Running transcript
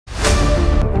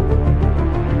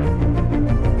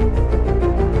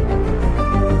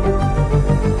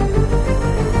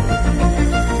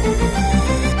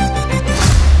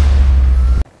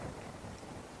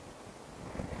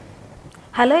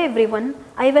Hello everyone,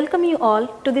 I welcome you all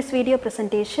to this video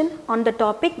presentation on the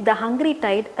topic The Hungry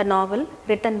Tide, a novel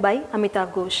written by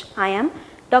Amitav Ghosh. I am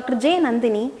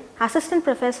Dr.J.Nandhini, Assistant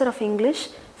Professor of English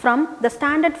from the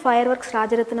Standard Fireworks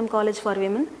Rajaratnam College for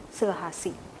Women,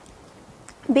 Sivahasi.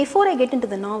 Before I get into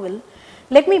the novel,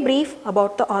 let me brief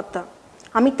about the author.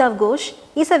 Amitav Ghosh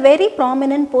is a very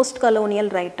prominent post-colonial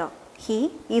writer.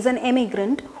 He is an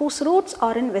emigrant whose roots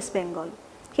are in West Bengal.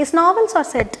 His novels are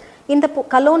set in the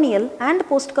colonial and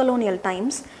post-colonial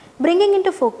times, bringing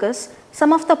into focus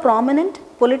some of the prominent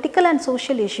political and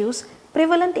social issues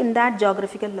prevalent in that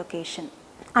geographical location.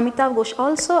 Amitav Ghosh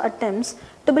also attempts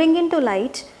to bring into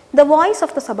light the voice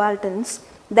of the subalterns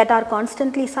that are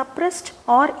constantly suppressed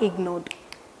or ignored.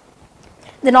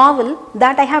 The novel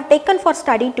that I have taken for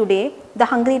study today, The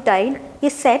Hungry Tide,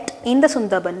 is set in the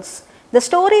Sundarbans. The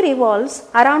story revolves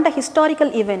around a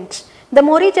historical event, the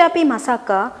Morijapi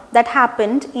massacre that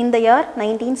happened in the year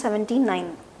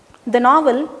 1979. The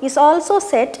novel is also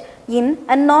set in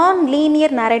a non-linear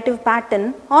narrative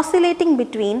pattern oscillating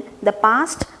between the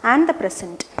past and the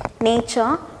present.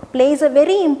 Nature plays a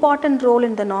very important role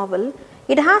in the novel.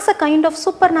 It has a kind of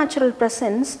supernatural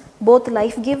presence, both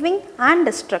life-giving and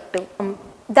destructive.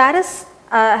 There is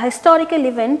a historical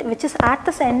event which is at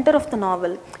the center of the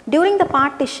novel. During the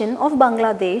partition of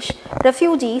Bangladesh,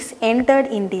 refugees entered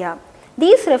India.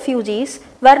 These refugees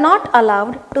were not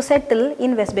allowed to settle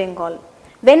in West Bengal.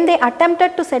 When they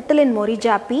attempted to settle in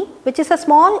Morijapi, which is a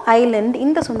small island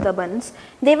in the Sundarbans,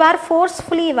 they were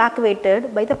forcefully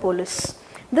evacuated by the police.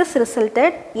 This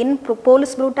resulted in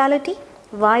police brutality,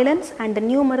 violence and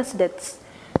numerous deaths.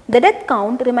 The death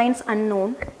count remains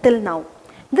unknown till now.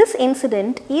 This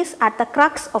incident is at the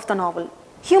crux of the novel.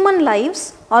 Human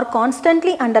lives are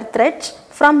constantly under threat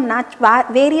from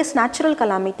various natural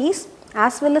calamities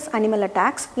as well as animal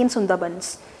attacks in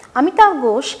Sundarbans. Amitav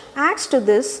Ghosh adds to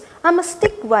this a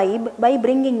mystic vibe by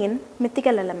bringing in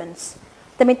mythical elements.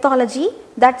 The mythology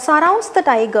that surrounds the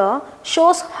tiger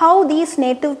shows how these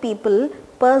native people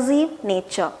perceive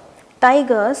nature.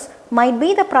 Tigers might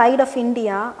be the pride of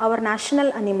India, our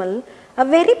national animal, a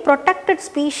very protected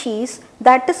species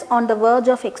that is on the verge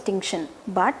of extinction.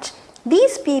 But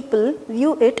these people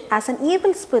view it as an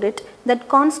evil spirit that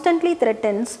constantly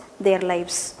threatens their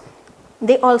lives.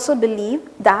 They also believe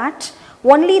that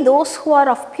only those who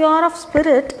are pure of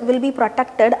spirit will be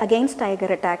protected against tiger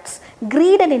attacks.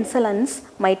 Greed and insolence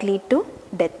might lead to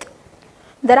death.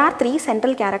 There are three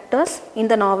central characters in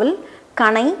the novel: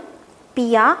 Kanai,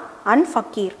 Pia and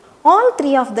Fakir. All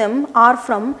three of them are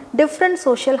from different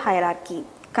social hierarchy.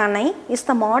 Kanai is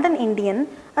the modern Indian,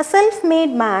 a self-made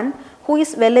man who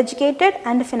is well educated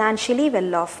and financially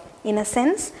well off. In a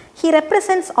sense, he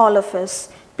represents all of us,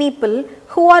 people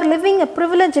who are living a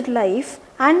privileged life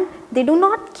and they do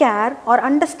not care or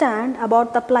understand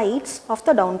about the plights of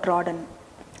the downtrodden.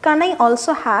 Kanai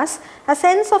also has a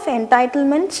sense of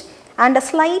entitlement and a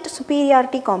slight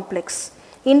superiority complex.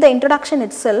 In the introduction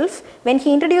itself, when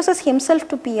he introduces himself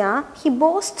to Pia, he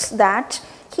boasts that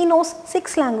he knows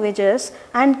 6 languages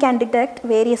and can detect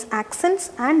various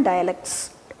accents and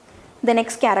dialects. The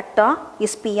next character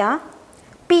is Pia.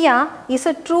 Pia is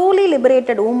a truly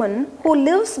liberated woman who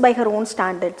lives by her own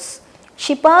standards.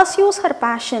 She pursues her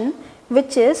passion,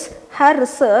 which is her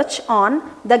research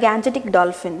on the Gangetic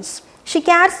dolphins. She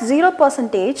cares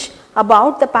 0%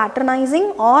 about the patronizing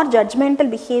or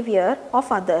judgmental behavior of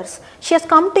others. She has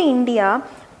come to India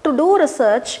to do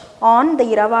research on the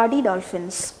Irrawaddy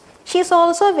dolphins. She is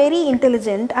also very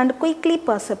intelligent and quickly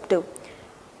perceptive.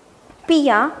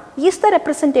 Pia is the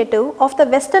representative of the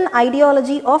Western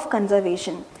ideology of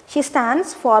conservation. She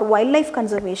stands for wildlife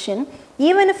conservation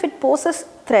even if it poses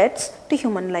threats to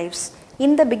human lives.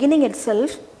 In the beginning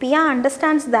itself, Pia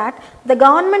understands that the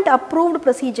government approved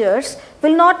procedures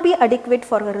will not be adequate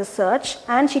for her research,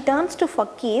 and she turns to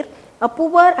Fakir, a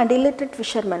poor and illiterate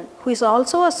fisherman who is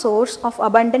also a source of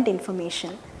abundant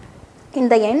information. In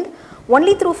the end,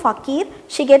 only through Fakir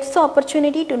she gets the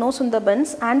opportunity to know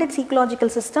Sundarbans and its ecological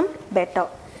system better.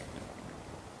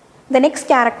 The next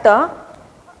character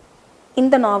in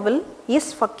the novel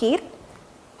is Fakir,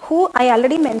 who I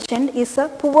already mentioned is a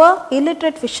poor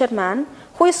illiterate fisherman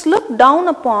who is looked down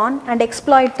upon and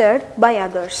exploited by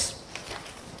others.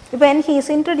 When he is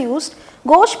introduced,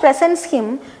 Ghosh presents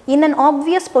him in an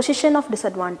obvious position of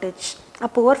disadvantage, a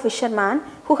poor fisherman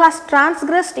who has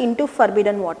transgressed into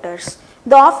forbidden waters.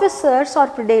 The officers are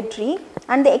predatory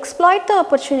and they exploit the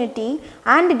opportunity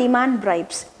and demand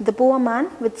bribes. The poor man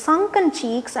with sunken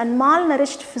cheeks and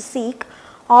malnourished physique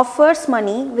offers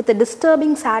money with a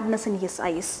disturbing sadness in his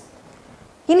eyes.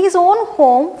 In his own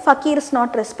home, Fakir is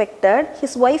not respected.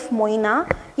 His wife Moina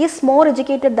is more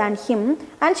educated than him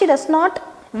and she does not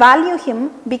value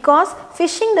him because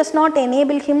fishing does not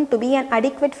enable him to be an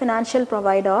adequate financial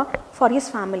provider for his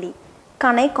family.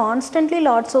 Kanai constantly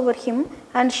lords over him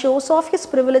and shows off his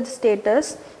privileged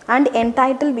status and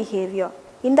entitled behavior.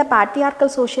 In the patriarchal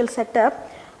social setup,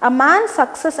 a man's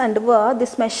success and worth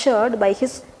is measured by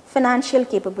his financial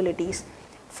capabilities.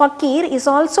 Fakir is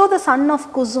also the son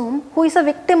of Kuzum, who is a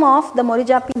victim of the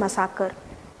Morijapi massacre.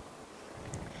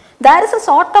 There is a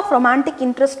sort of romantic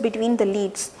interest between the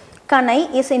leads.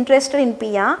 Kanai is interested in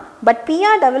Pia, but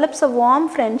Pia develops a warm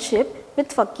friendship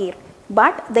with Fakir,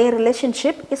 but their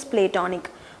relationship is platonic.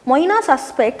 Moina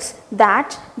suspects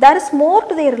that there is more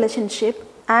to their relationship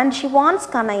and she wants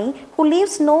Kanai, who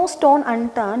leaves no stone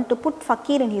unturned, to put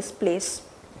Fakir in his place.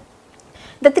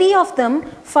 The three of them,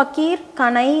 Fakir,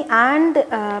 Kanai and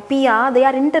Pia, they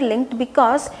are interlinked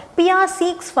because Pia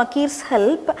seeks Fakir's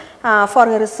help for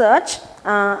her research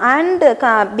and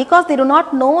because they do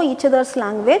not know each other's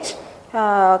language,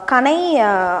 Kanai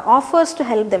offers to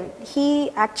help them.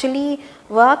 He actually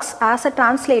works as a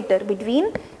translator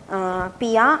between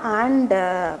Pia and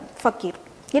Fakir.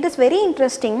 It is very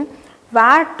interesting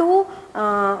where to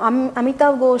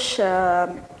Amitav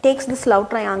Ghosh takes this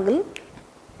love triangle.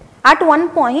 At one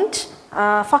point,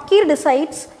 Fakir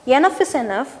decides enough is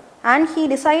enough and he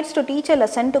decides to teach a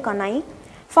lesson to Kanai.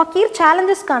 Fakir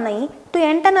challenges Kanai to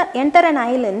enter an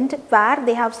island where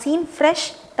they have seen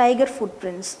fresh tiger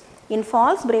footprints. In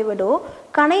false bravado,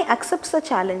 Kanai accepts the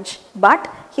challenge, but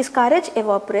his courage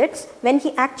evaporates when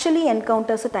he actually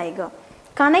encounters a tiger.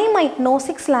 Kanai might know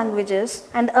 6 languages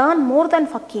and earn more than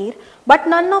Fakir, but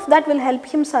none of that will help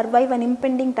him survive an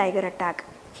impending tiger attack.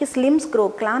 His limbs grow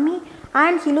clammy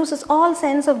and he loses all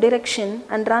sense of direction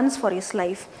and runs for his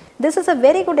life. This is a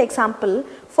very good example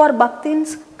for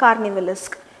Bakhtin's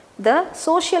carnivalesque. The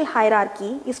social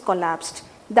hierarchy is collapsed.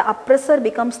 The oppressor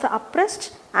becomes the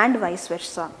oppressed and vice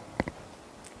versa.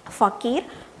 Fakir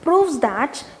proves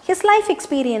that his life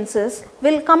experiences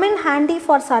will come in handy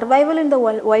for survival in the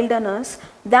wilderness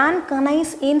than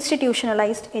Kanai's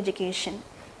institutionalized education.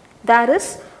 There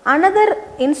is another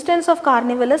instance of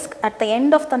carnivalesque at the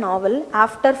end of the novel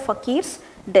after Fakir's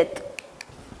death.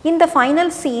 In the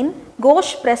final scene,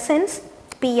 Ghosh presents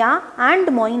Pia and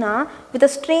Moina with a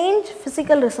strange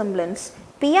physical resemblance.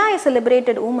 Pia is a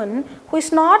liberated woman who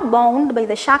is not bound by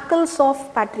the shackles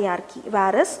of patriarchy,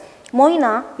 whereas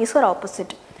Moina is her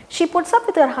opposite. She puts up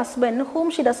with her husband whom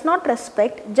she does not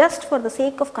respect just for the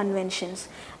sake of conventions.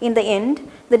 In the end,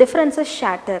 the differences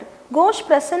shatter. Ghosh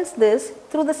presents this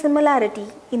through the similarity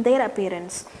in their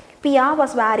appearance. Pia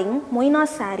was wearing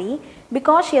Moina's saree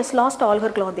because she has lost all her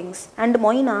clothing, and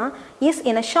Moina is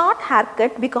in a short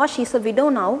haircut because she is a widow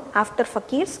now after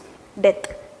Fakir's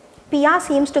death. Pia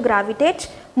seems to gravitate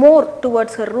more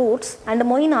towards her roots and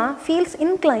Moina feels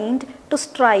inclined to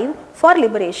strive for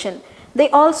liberation. They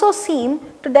also seem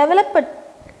to develop a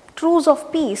truce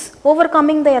of peace,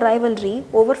 overcoming their rivalry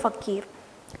over Fakir.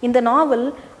 In the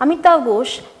novel, Amitav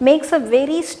Ghosh makes a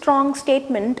very strong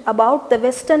statement about the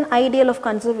Western ideal of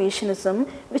conservationism,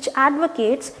 which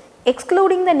advocates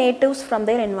excluding the natives from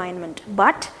their environment.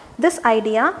 But this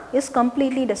idea is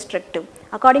completely destructive.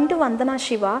 According to Vandana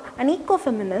Shiva, an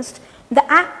ecofeminist, the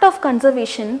act of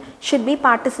conservation should be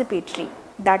participatory.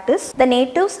 That is, the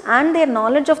natives and their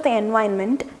knowledge of the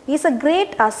environment is a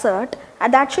great asset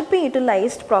that should be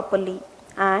utilized properly.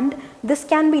 And this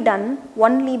can be done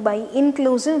only by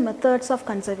inclusive methods of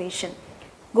conservation.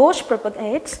 Ghosh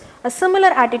propagates a similar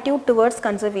attitude towards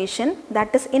conservation,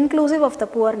 that is inclusive of the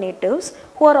poor natives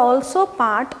who are also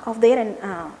part of their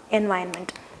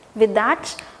environment. With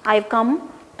that, I have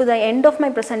come to the end of my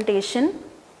presentation.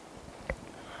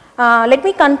 Let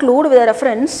me conclude with a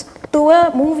reference to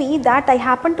a movie that I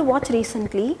happened to watch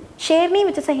recently, Sherni,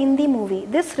 which is a Hindi movie.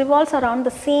 This revolves around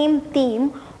the same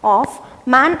theme of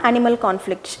man-animal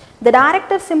conflict. The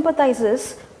director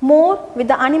sympathizes more with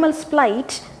the animal's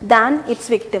plight than its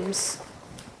victims.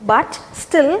 But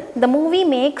still, the movie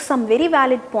makes some very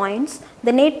valid points.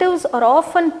 The natives are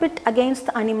often pit against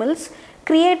the animals,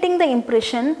 creating the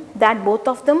impression that both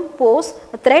of them pose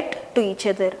a threat to each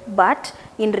other. But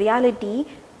in reality,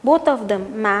 both of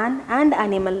them, man and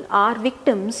animal, are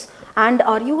victims and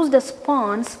are used as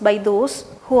pawns by those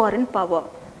who are in power.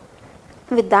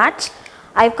 With that,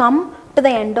 I have come to the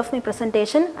end of my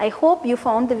presentation. I hope you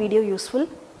found the video useful.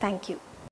 Thank you.